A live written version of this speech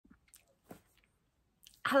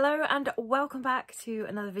Hello and welcome back to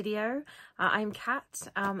another video. I'm Kat,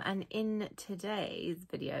 and in today's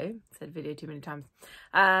video, said video too many times,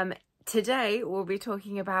 today we'll be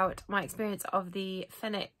talking about my experience of the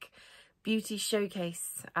Fenwick Beauty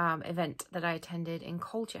Showcase event that I attended in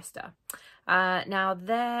Colchester. Now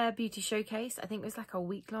their beauty showcase, I think it was like a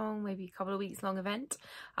week long, maybe a couple of weeks long event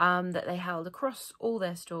that they held across all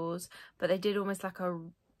their stores, but they did almost like a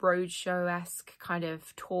roadshow-esque kind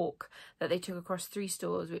of talk that they took across 3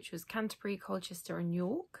 stores, which was Canterbury, Colchester and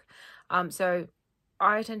York. So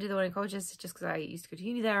I attended the one in Colchester just because I used to go to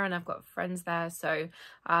uni there and I've got friends there, so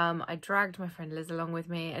I dragged my friend Liz along with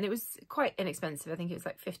me, and it was quite inexpensive. I think it was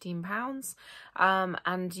like £15,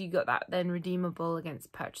 and you got that then redeemable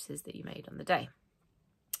against purchases that you made on the day.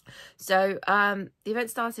 So the event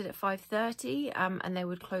started at 5:30, and they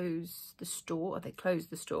would close the store, or they closed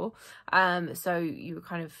the store, so you were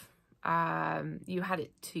kind of you had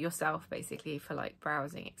it to yourself basically for like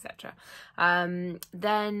browsing, etc.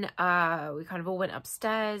 Then we kind of all went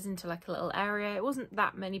upstairs into like a little area. It wasn't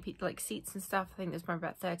that many people, like seats and stuff. I think there's probably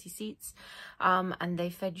about 30 seats, and they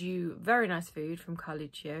fed you very nice food from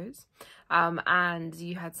Carluccio's, and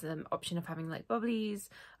you had some option of having like bubblies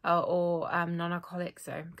or non-alcoholic.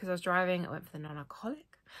 So because I was driving, I went for the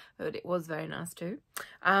non-alcoholic, but it was very nice too.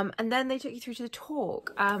 And then they took you through to the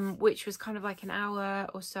talk, which was kind of like an hour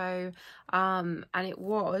or so, and it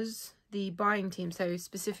was the buying team, so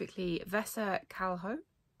specifically Vesa Calho,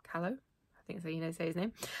 I think that's how you know say his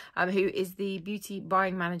name, who is the beauty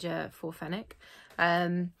buying manager for Fenwick,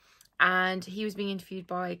 and he was being interviewed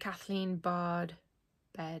by Kathleen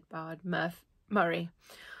Murray.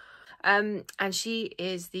 And she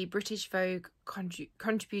is the British Vogue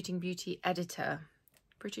contributing beauty editor.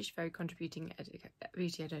 Beauty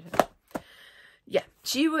editor. Yeah,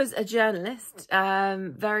 she was a journalist,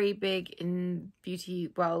 very big in beauty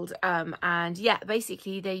world, and yeah,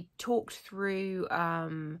 basically they talked through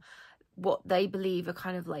what they believe are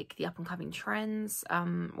kind of like the up and coming trends,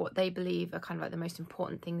 what they believe are kind of like the most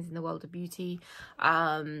important things in the world of beauty.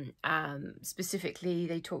 Specifically,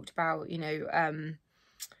 they talked about, you know,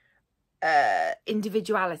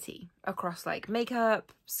 individuality across like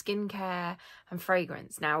makeup, skincare and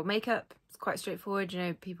fragrance. Now makeup is quite straightforward, you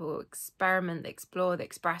know, people experiment, they explore, they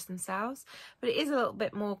express themselves, but it is a little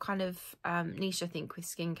bit more kind of niche, I think, with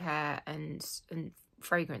skincare and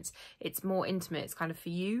fragrance. It's more intimate, it's kind of for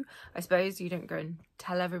you, I suppose. You don't go and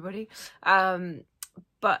tell everybody.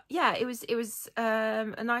 But yeah, it was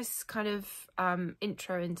a nice kind of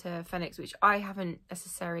intro into Fenwick, which I haven't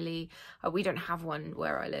necessarily, we don't have one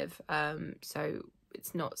where I live, so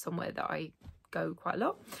it's not somewhere that I go quite a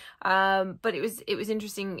lot. But it was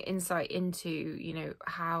interesting insight into, you know,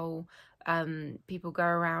 how people go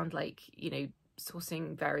around, like, you know,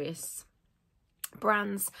 sourcing various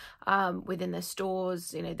brands within their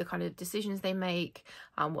stores, you know, the kind of decisions they make,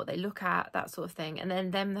 what they look at, that sort of thing,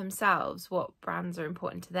 and then themselves, what brands are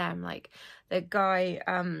important to them. Like the guy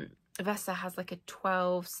Vesa has like a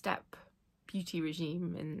 12-step beauty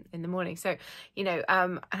regime in the morning, so you know,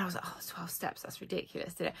 and I was like, oh, 12 steps, that's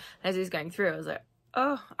ridiculous, didn't it? And as he was going through, I was like,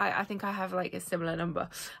 oh, I think I have like a similar number.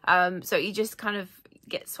 So you just kind of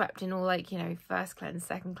get swept in all, like, you know, first cleanse,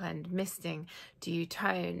 second cleanse, misting, do you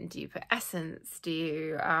tone, do you put essence, do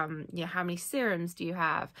you you know, how many serums do you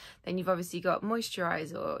have, then you've obviously got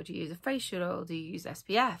moisturizer, do you use a facial oil, do you use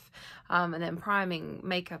SPF, and then priming,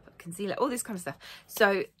 makeup, concealer, all this kind of stuff.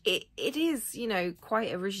 So it is, you know,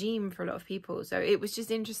 quite a regime for a lot of people, so it was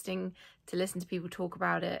just interesting to listen to people talk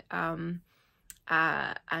about it, and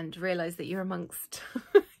realize that you're amongst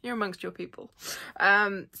your people.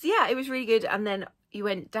 So yeah, it was really good. And then you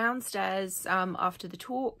went downstairs after the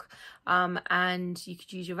talk, and you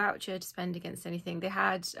could use your voucher to spend against anything. They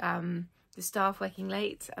had the staff working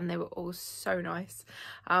late and they were all so nice,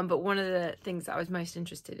 but one of the things that I was most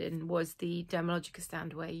interested in was the Dermalogica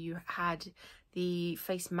stand, where you had the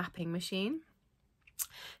face mapping machine.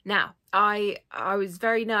 Now I was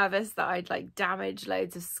very nervous that I'd like damage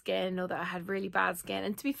loads of skin, or that I had really bad skin,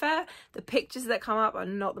 and to be fair, the pictures that come up are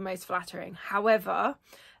not the most flattering. However,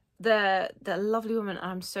 the lovely woman,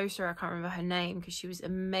 I'm so sorry I can't remember her name, because she was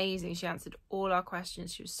amazing, she answered all our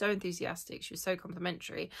questions, she was so enthusiastic, she was so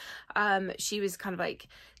complimentary. She was kind of like,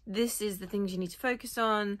 this is the things you need to focus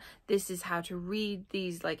on, this is how to read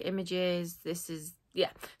these like images, this is,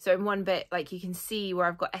 yeah. So in one bit, like, you can see where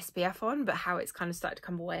I've got SPF on, but how it's kind of started to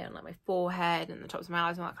come away on like my forehead and the tops of my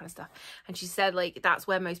eyes and all that kind of stuff. And she said, like, that's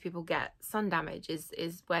where most people get sun damage,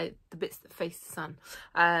 is where the bits that face the sun.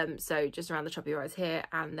 So just around the top of your eyes here,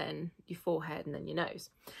 and then your forehead, and then your nose.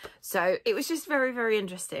 So it was just very, very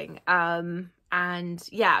interesting. and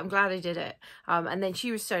yeah, I'm glad I did it. And then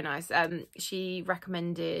she was so nice. She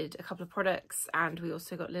recommended a couple of products, and we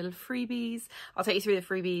also got little freebies. I'll take you through the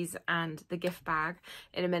freebies and the gift bag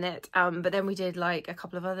in a minute. But then we did like a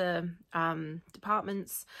couple of other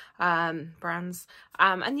departments, brands,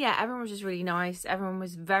 and yeah, everyone was just really nice. Everyone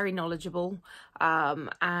was very knowledgeable,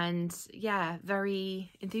 and yeah,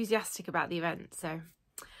 very enthusiastic about the event. So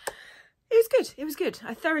it was good. It was good.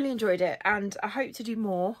 I thoroughly enjoyed it, and I hope to do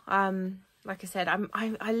more. Like I said,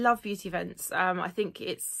 I love beauty events. I think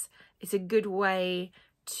it's a good way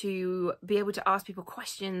to be able to ask people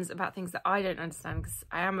questions about things that I don't understand, because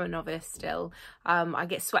I am a novice still. I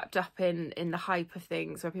get swept up in the hype of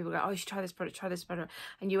things where people go, oh, you should try this product,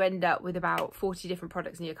 and you end up with about 40 different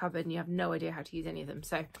products in your cupboard and you have no idea how to use any of them.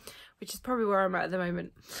 So, which is probably where I'm at the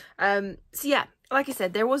moment. So yeah, like I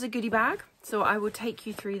said, there was a goodie bag, so I will take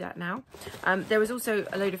you through that now. There was also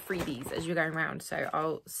a load of freebies as you're going around, so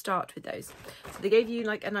I'll start with those. So they gave you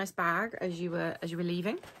like a nice bag as you were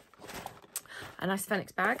leaving. A nice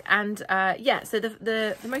Fenwick bag, and yeah, so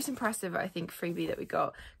the most impressive, I think, freebie that we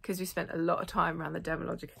got, because we spent a lot of time around the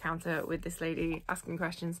Dermalogica counter with this lady asking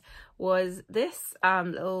questions, was this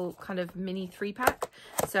little kind of mini 3-pack.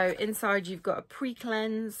 So inside you've got a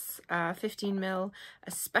pre-cleanse 15ml,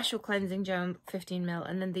 a special cleansing gel 15ml,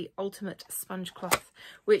 and then the ultimate sponge cloth,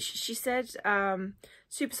 which she said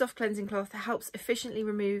super soft cleansing cloth that helps efficiently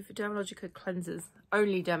remove Dermalogica cleansers,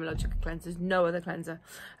 only Dermalogica cleansers, no other cleanser,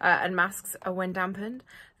 and masks are when dampened.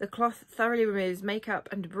 The cloth thoroughly removes makeup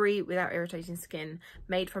and debris without irritating skin,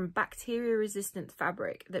 made from bacteria resistant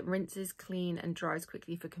fabric that rinses, clean and dries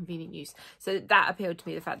quickly for convenient use. So that appealed to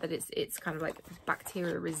me, the fact that it's kind of like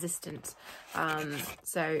bacteria resistant.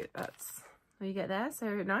 So that's what you get there. So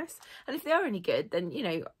nice. And if they are any good, then, you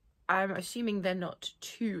know, I'm assuming they're not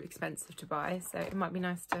too expensive to buy, so it might be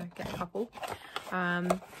nice to get a couple.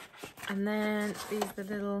 And then these are the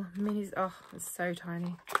little minis. Oh, it's so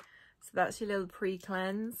tiny. So that's your little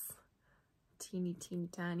pre-cleanse. Teeny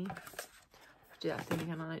tiny. Do that thing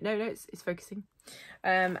again on it. No, it's focusing.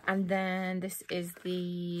 And then this is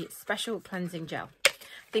the special cleansing gel.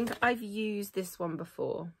 I think I've used this one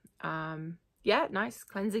before. Yeah, nice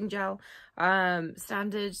cleansing gel.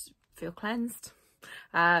 Standard, feel cleansed.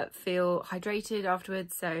 Feel hydrated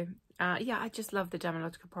afterwards. So yeah, I just love the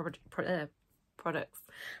Dermalogica products.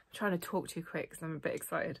 I'm trying to talk too quick because I'm a bit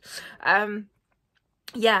excited.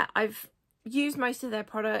 Yeah, I've used most of their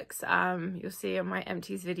products. You'll see on my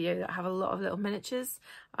empties video that I have a lot of little miniatures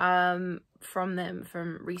from them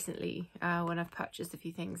from recently, when I've purchased a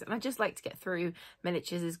few things, and I just like to get through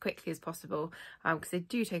miniatures as quickly as possible, because they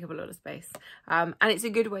do take up a lot of space, and it's a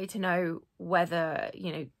good way to know whether,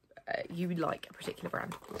 you know, you would like a particular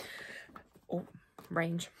brand or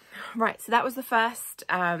range. Right, so that was the first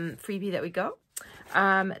freebie that we got.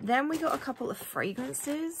 Then we got a couple of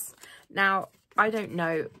fragrances. Now, I don't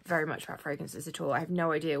know very much about fragrances at all. I have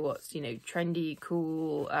no idea what's, you know, trendy,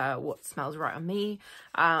 cool, what smells right on me.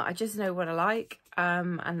 I just know what I like,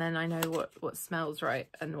 and then I know what smells right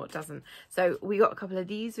and what doesn't. So we got a couple of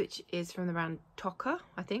these, which is from the brand Toka,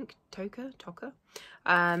 I think. Toka.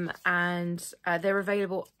 And they're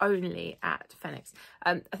available only at Fenwick.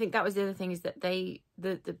 I think that was the other thing, is that they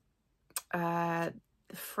the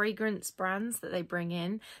fragrance brands that they bring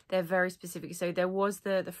in, they're very specific. So there was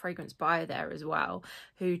the fragrance buyer there as well,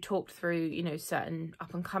 who talked through, you know, certain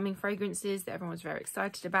up and coming fragrances that everyone was very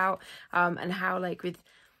excited about, and how, like, with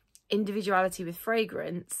individuality with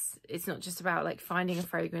fragrance, it's not just about like finding a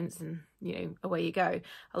fragrance and, you know, away you go.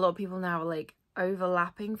 A lot of people now are like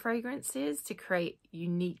overlapping fragrances to create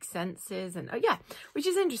unique senses, and oh yeah, which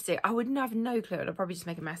is interesting. I would have no clue, and I'd probably just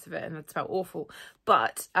make a mess of it and it'd smell awful,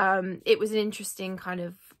 but it was an interesting kind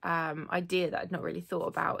of idea that I'd not really thought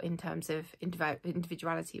about in terms of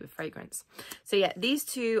individuality with fragrance. So yeah, these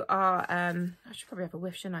two are I should probably have a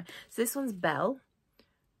whiff, shouldn't I? So this one's Belle,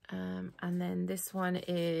 and then this one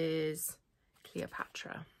is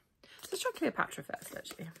Cleopatra. So let's try Cleopatra first,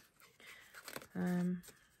 actually.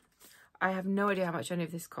 I have no idea how much any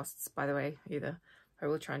of this costs, by the way, either. I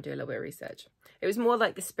will try and do a little bit of research. It was more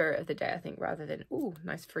like the spirit of the day, I think, rather than, ooh,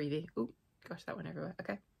 nice freebie. Ooh, gosh, that went everywhere.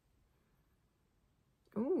 Okay.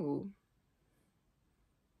 Ooh.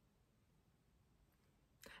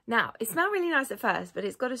 Now, it smelled really nice at first, but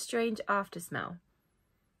it's got a strange after smell.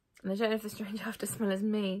 And I don't know if the strange after smell is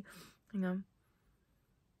me. Hang on.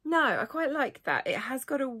 No, I quite like that. It has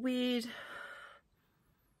got a weird...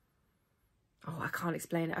 Oh, I can't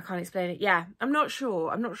explain it. Yeah, I'm not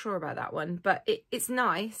sure about that one, but it's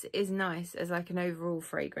nice. It is nice as like an overall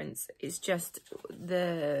fragrance. It's just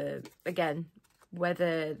again,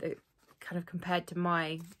 whether the kind of compared to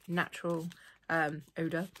my natural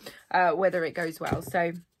odour, whether it goes well.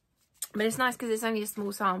 So, but it's nice because it's only a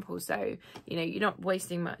small sample, so you know you're not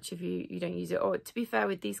wasting much if you don't use it. Or to be fair,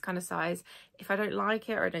 with these kind of size, if I don't like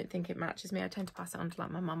it or I don't think it matches me, I tend to pass it on to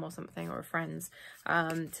like my mum or something, or a friend's,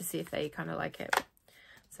 to see if they kind of like it.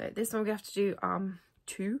 So this one we have to do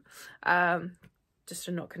 2, just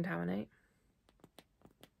to not contaminate.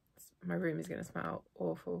 My room is going to smell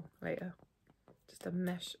awful later. Just a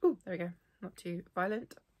mesh. Oh, there we go. Not too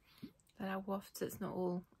violent. That our wafts, it's not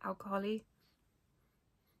all alcohol-y.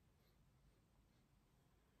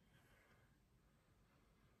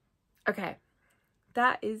 Okay,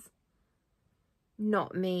 that is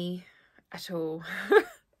not me at all.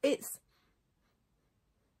 It's,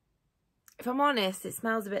 if I'm honest, it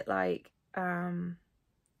smells a bit like kind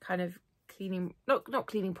of cleaning, not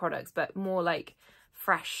cleaning products, but more like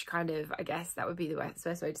fresh kind of, I guess that would be the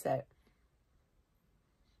best way to say it.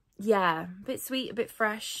 Yeah, a bit sweet, a bit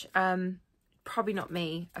fresh. Probably not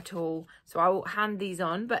me at all, so I will hand these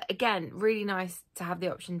on. But again, really nice to have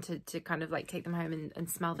the option to kind of like take them home and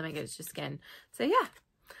smell them against your skin. So yeah,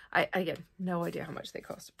 I again, no idea how much they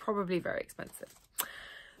cost. Probably very expensive.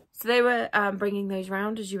 So they were bringing those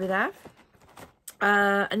round as you were there.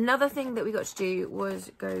 Another thing that we got to do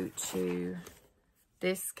was go to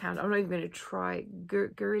this counter. I'm not even going to try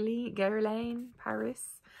Guerlain Paris.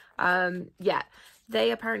 Yeah,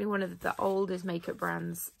 they apparently one of the oldest makeup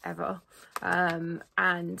brands ever.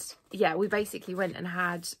 And yeah, we basically went and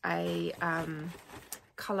had a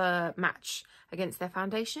colour match against their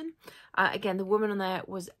foundation. Again, the woman on there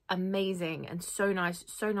was amazing and so nice,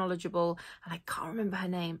 so knowledgeable, and I can't remember her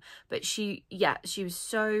name, but she was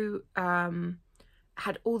so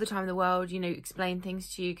had all the time in the world, you know, explain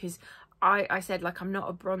things to you, because I said, like, I'm not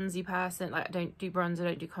a bronzy person, like I don't do bronze, I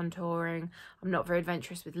don't do contouring, I'm not very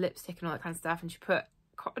adventurous with lipstick and all that kind of stuff. And she put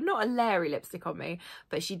not a leery lipstick on me,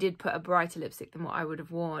 but she did put a brighter lipstick than what I would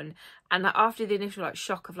have worn. And like, after the initial like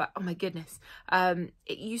shock of like, oh my goodness,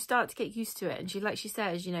 you start to get used to it. And she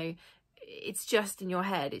says, you know, it's just in your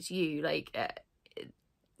head, it's you, like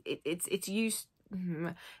it's you,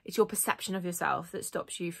 it's your perception of yourself that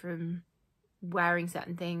stops you from wearing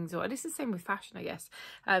certain things. Or it's the same with fashion, I guess.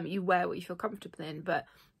 You wear what you feel comfortable in, but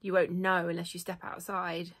you won't know unless you step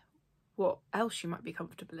outside what else you might be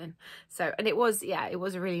comfortable in. So, and it was, yeah, it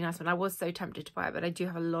was a really nice one. I was so tempted to buy it, but I do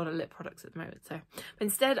have a lot of lip products at the moment. So but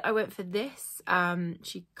instead I went for this.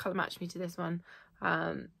 She colour matched me to this one,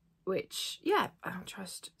 which, yeah, I'll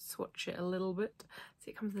just swatch it a little bit. So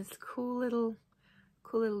it comes in this cool little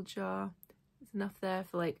jar. There's enough there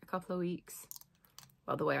for like a couple of weeks.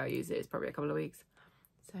 Well, the way I use it is probably a couple of weeks.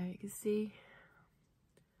 So you can see,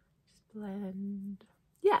 just blend.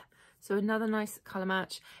 Yeah, so another nice colour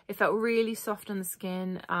match. It felt really soft on the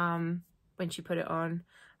skin when she put it on,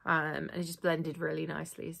 and it just blended really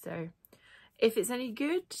nicely. So if it's any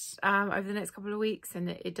good over the next couple of weeks and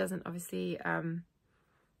it doesn't obviously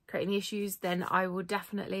create any issues, then I will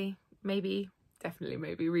definitely maybe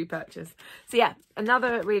repurchase. So yeah,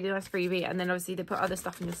 another really nice freebie. And then obviously they put other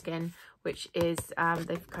stuff in your skin, which is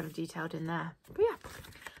they've kind of detailed in there. But yeah,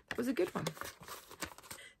 that was a good one.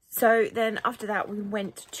 So then after that we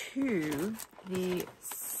went to the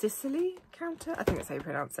Sicily counter. I think that's how you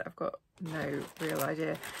pronounce it. I've got no real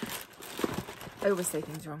idea. I always say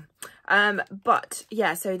things wrong. But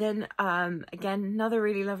yeah, so then again, another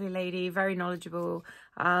really lovely lady, very knowledgeable,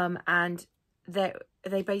 and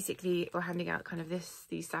they basically were handing out kind of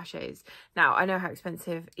these sachets. Now, I know how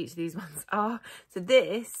expensive each of these ones are. So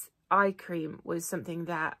this eye cream was something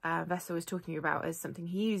that Vessa was talking about as something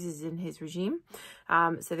he uses in his regime.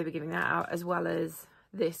 So they were giving that out, as well as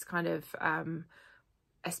this kind of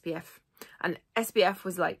SPF. And SPF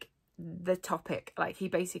was like the topic. Like, he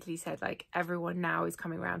basically said, like, everyone now is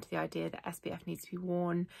coming around to the idea that SPF needs to be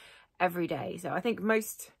worn every day. So I think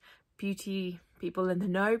most beauty people in the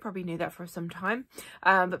know probably knew that for some time,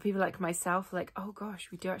 but people like myself are like, oh gosh,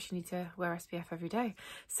 we do actually need to wear SPF every day.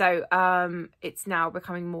 So it's now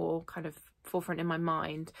becoming more kind of forefront in my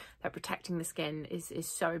mind that protecting the skin is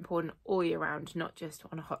so important all year round, not just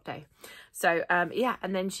on a hot day. So yeah,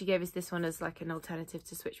 and then she gave us this one as like an alternative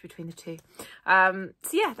to switch between the two. So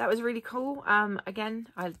yeah, that was really cool. Again,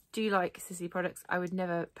 I do like Sicily products. I would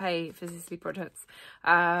never pay for Sicily products.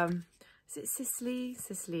 Is it Sicily?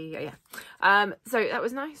 Sicily, yeah. So that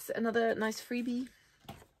was nice. Another nice freebie.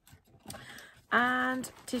 And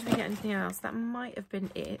did we get anything else? That might have been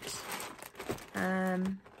it.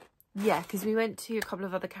 Yeah, because we went to a couple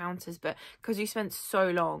of other counters, but because we spent so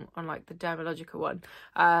long on like the Dermalogica one,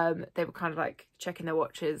 they were kind of like checking their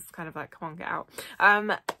watches, kind of like, come on, get out.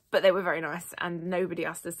 but they were very nice and nobody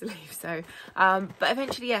asked us to leave. So but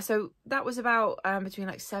eventually, yeah, so that was about between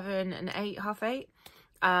like 7 and 8, half 8,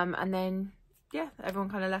 and then yeah, everyone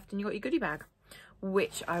kind of left and you got your goodie bag,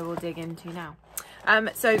 which I will dig into now.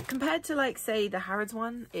 So compared to like say the Harrods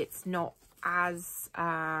one, it's not as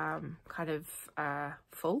kind of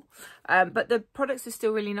full, but the products are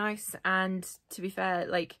still really nice, and to be fair,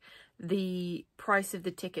 like the price of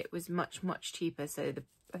the ticket was much cheaper. So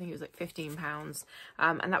I think it was like £15,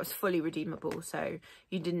 and that was fully redeemable, so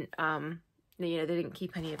you didn't you know, they didn't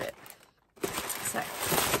keep any of it. So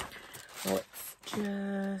let's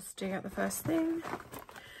just dig out the first thing.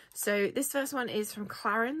 So this first one is from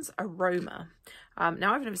Clarins Aroma.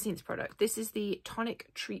 Now I've never seen this product. This is the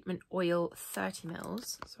Tonic Treatment Oil 30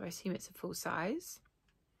 mils. So I assume it's a full size.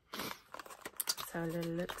 So a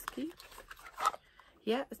little look-ski.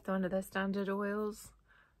 Yeah, it's one of their standard oils.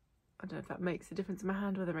 I don't know if that makes a difference in my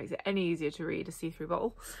hand, whether it makes it any easier to read, a see-through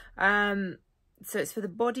bottle. So it's for the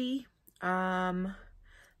body.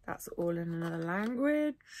 That's all in another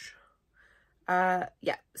language.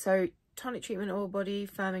 Yeah, so tonic treatment oil, body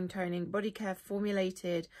firming, toning, body care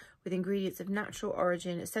formulated with ingredients of natural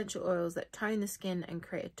origin, essential oils that tone the skin and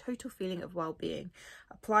create a total feeling of well-being.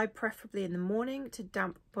 Apply preferably in the morning to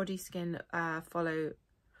damp body skin,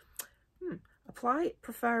 Apply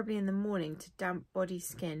preferably in the morning to damp body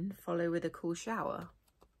skin, follow with a cool shower.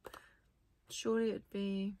 Surely it'd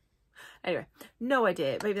be... Anyway, no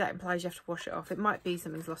idea. Maybe that implies you have to wash it off. It might be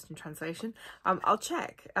something's lost in translation. I'll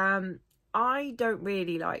check. I don't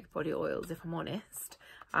really like body oils, if I'm honest.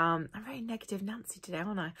 I'm very negative Nancy today,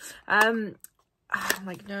 aren't I? I'm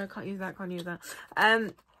like, no, can't use that, can't use that.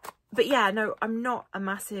 But yeah, no, I'm not a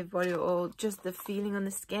massive body oil, just the feeling on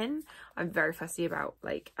the skin. I'm very fussy about,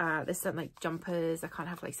 like, there's certain, like, jumpers. I can't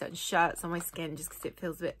have, like, certain shirts on my skin just because it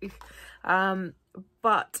feels a bit,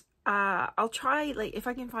 but I'll try, like, if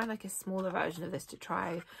I can find, like, a smaller version of this to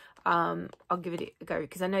try, I'll give it a go,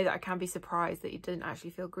 because I know that I can be surprised that it doesn't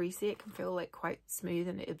actually feel greasy. It can feel like quite smooth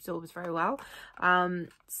and it absorbs very well.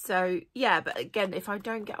 So yeah, but again, if I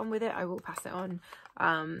don't get on with it, I will pass it on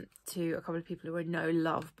to a couple of people who I know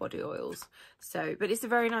love body oils. So, but it's a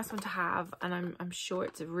very nice one to have, and I'm sure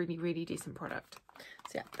it's a really decent product.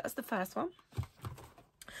 So yeah, that's the first one.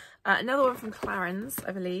 Another one from Clarins,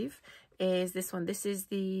 I believe, is this one. This is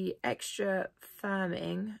the Extra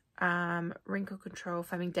Firming Wrinkle Control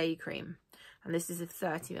Firming Day Cream, and this is a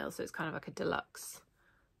 30 ml, so it's kind of like a deluxe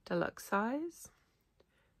size.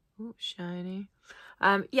 Oh, shiny.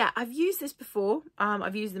 Yeah, I've used this before.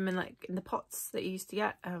 I've used them in the pots that you used to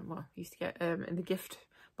get, in the gift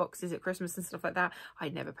boxes at Christmas and stuff like that. I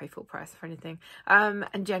never pay full price for anything.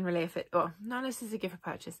 And generally, if it, well, not unless it's a gift for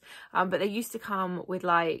purchase, but they used to come with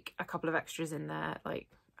like a couple of extras in there, like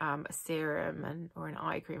a serum or an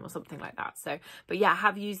eye cream or something like that. So, but yeah, I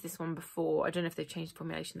have used this one before. I don't know if they've changed the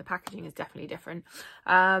formulation. The packaging is definitely different,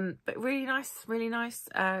 but really nice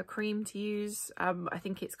cream to use. I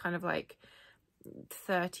think it's kind of like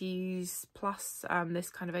 30s plus, this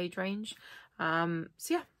kind of age range. So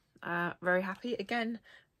yeah, very happy. Again,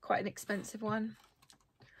 quite an expensive one.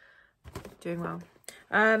 Doing well.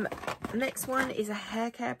 Next one is a hair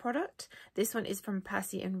care product. This one is from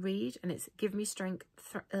Percy and Reed, and it's Give Me Strength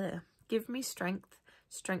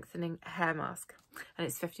Strengthening Hair Mask, and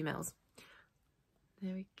it's 50 mils.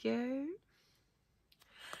 There we go.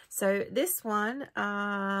 So this one,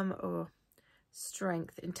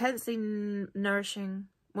 strength, intensely nourishing,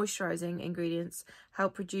 moisturizing ingredients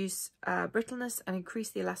help reduce brittleness and increase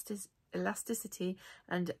the elasticity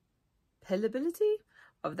and pillability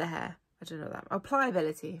of the hair. I don't know that. Oh,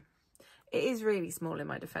 pliability. It is really small in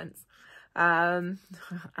my defense. And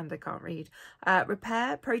I can't read.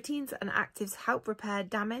 Repair. Proteins and actives help repair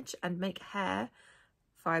damage and make hair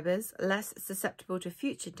fibers less susceptible to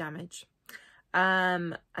future damage.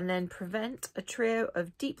 And then prevent. A trio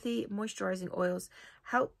of deeply moisturizing oils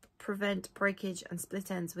help prevent breakage and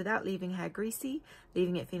split ends without leaving hair greasy,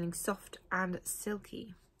 leaving it feeling soft and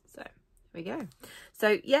silky. So there we go.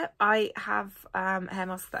 So yeah, I have hair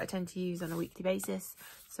masks that I tend to use on a weekly basis,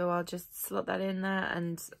 so I'll just slot that in there,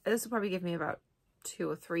 and this will probably give me about 2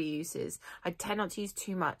 or 3 uses. I tend not to use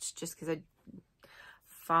too much just because I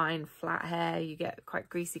find flat hair you get quite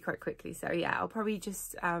greasy quite quickly. So yeah, I'll probably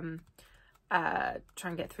just try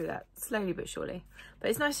and get through that slowly but surely. But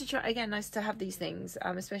it's nice to try, again, nice to have these things,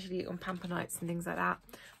 especially on pamper nights and things like that.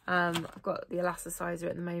 I've got the elasticizer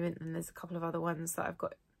at the moment, and there's a couple of other ones that I've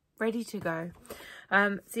got ready to go.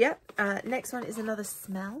 So yeah, next one is another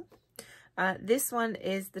smell. This one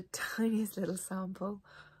is the tiniest little sample.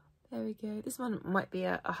 There we go. This one might be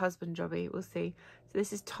a husband jobby, we'll see. So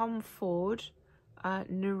this is Tom Ford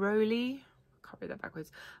Neroli can't read that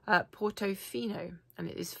backwards, Portofino, and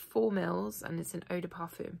it is 4 mils and it's an eau de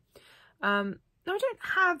parfum. No, I don't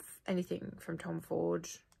have anything from Tom Ford,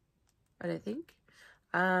 I don't think,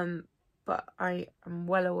 but I am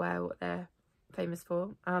well aware what they're famous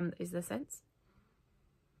for, is their scents.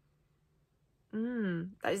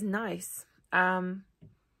 That is nice. Don't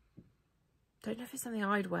know if it's something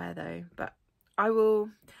I'd wear though, but I will.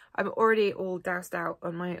 I'm already all doused out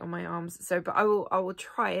on my arms, so but I will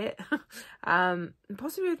try it.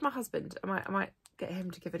 Possibly with my husband. I might get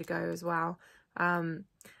him to give it a go as well.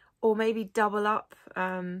 Or maybe double up,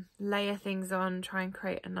 layer things on, try and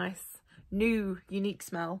create a nice new unique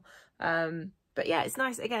smell. But yeah, it's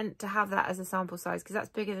nice again to have that as a sample size, because that's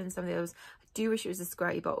bigger than some of the others. I do wish it was a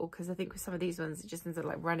squirty bottle, because I think with some of these ones it just ends up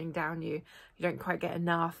like running down you. You don't quite get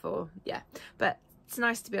enough, or yeah, but it's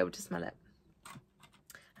nice to be able to smell it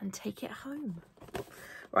and take it home.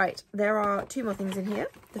 Right, there are 2 more things in here.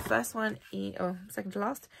 The first one is, oh, second to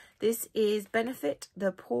last. This is Benefit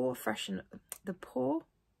the Pore Professional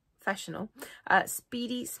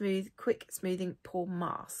Speedy Smooth Quick Smoothing Pore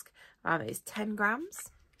Mask. It's 10 grams.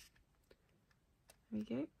 There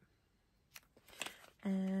we go.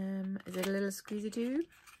 Is it a little squeezy tube?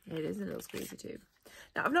 It is a little squeezy tube.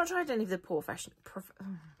 Now, I've not tried any of the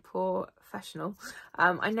Professional.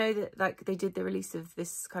 I know that like they did the release of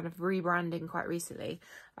this kind of rebranding quite recently.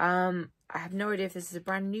 I have no idea if this is a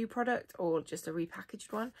brand new product or just a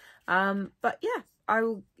repackaged one. But yeah, I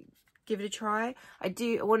will give it a try. I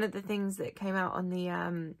do. One of the things that came out on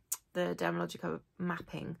the Dermalogica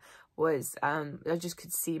mapping was I just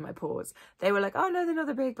could see my pores. They were like, oh no, they're not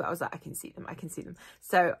that big, but I was like, I can see them.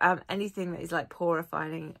 So anything that is like pore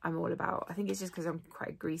refining, I'm all about. I think it's just because I'm quite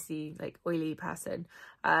a greasy, like oily person.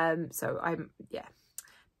 So I'm, yeah,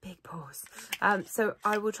 big pores. So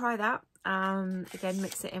I will try that. Again,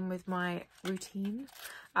 mix it in with my routine,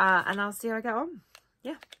 and I'll see how I get on.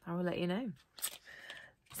 Yeah, I will let you know.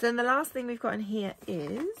 So then the last thing we've got in here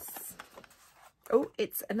is, oh,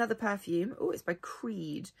 it's another perfume. Oh, it's by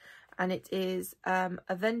Creed, and it is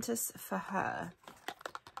Aventus for Her.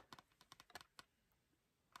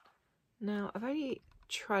 Now, I've only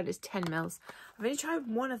tried, it's 10 mils. I've only tried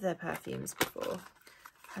one of their perfumes before.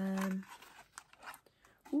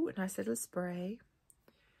 Oh, a nice little spray.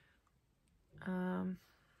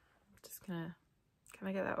 Just gonna, can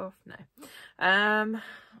I get that off? No. Oh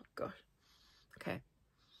gosh. Okay.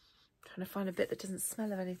 Trying to find a bit that doesn't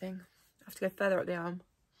smell of anything. I have to go further up the arm.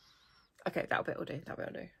 Okay, that bit will do. That bit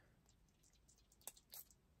will do.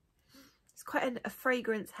 It's quite a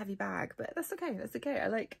fragrance heavy bag, but that's okay. That's okay. I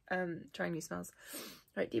like trying new smells.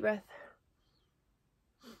 Right, deep breath.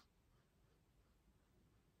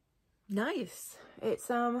 Nice.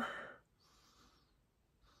 It's oh,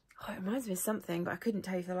 it reminds me of something, but I couldn't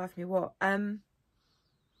tell you for the life of me what.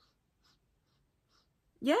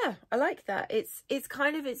 Yeah, I like that. It's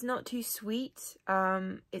kind of, it's not too sweet.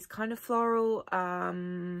 It's kind of floral,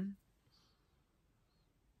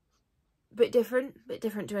 bit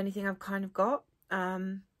different to anything I've kind of got.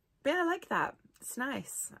 But yeah, I like that. It's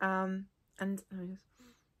nice. And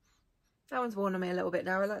that one's worn on me a little bit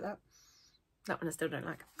now. I like that. That one I still don't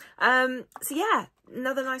like. So yeah,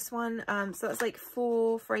 another nice one. So that's like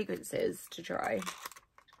 4 fragrances to try.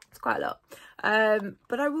 It's quite a lot.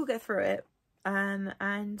 But I will get through it.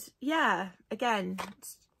 And yeah, again,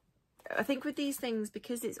 I think with these things,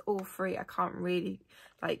 because it's all free, I can't really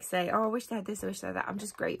like say, oh, I wish they had this, I wish they had that. I'm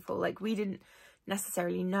just grateful. Like, we didn't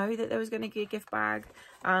necessarily know that there was going to be a gift bag.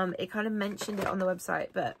 It kind of mentioned it on the website,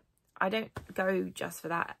 but I don't go just for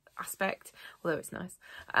that aspect, although it's nice.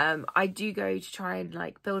 I do go to try and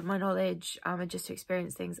like build my knowledge, and just to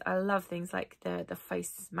experience things. I love things like the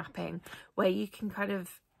face mapping, where you can kind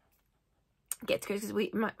of get to go, because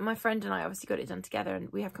my friend and I obviously got it done together,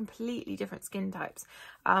 and we have completely different skin types,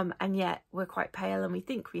 and yet we're quite pale, and we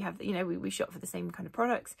think we have, you know, we shop for the same kind of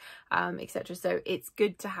products, etc. So it's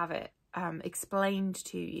good to have it explained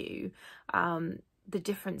to you, the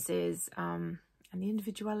differences and the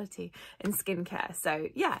individuality in skincare. So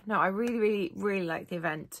yeah, no, I really like the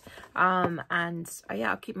event, and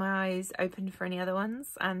yeah, I'll keep my eyes open for any other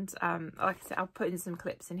ones, and like I said, I'll put in some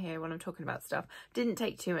clips in here when I'm talking about stuff. Didn't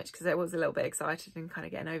take too much because I was a little bit excited and kind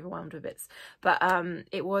of getting overwhelmed with bits, but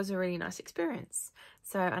it was a really nice experience.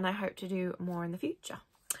 So, and I hope to do more in the future.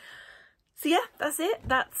 So yeah, that's it.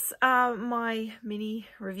 That's my mini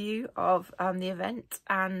review of the event,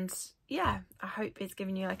 and yeah, I hope it's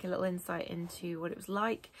given you like a little insight into what it was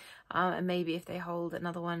like, and maybe if they hold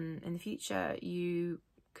another one in the future, you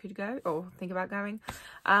could go or think about going.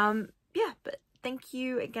 Yeah, but thank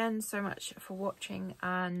you again so much for watching,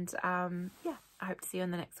 and yeah, I hope to see you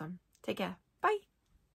on the next one. Take care.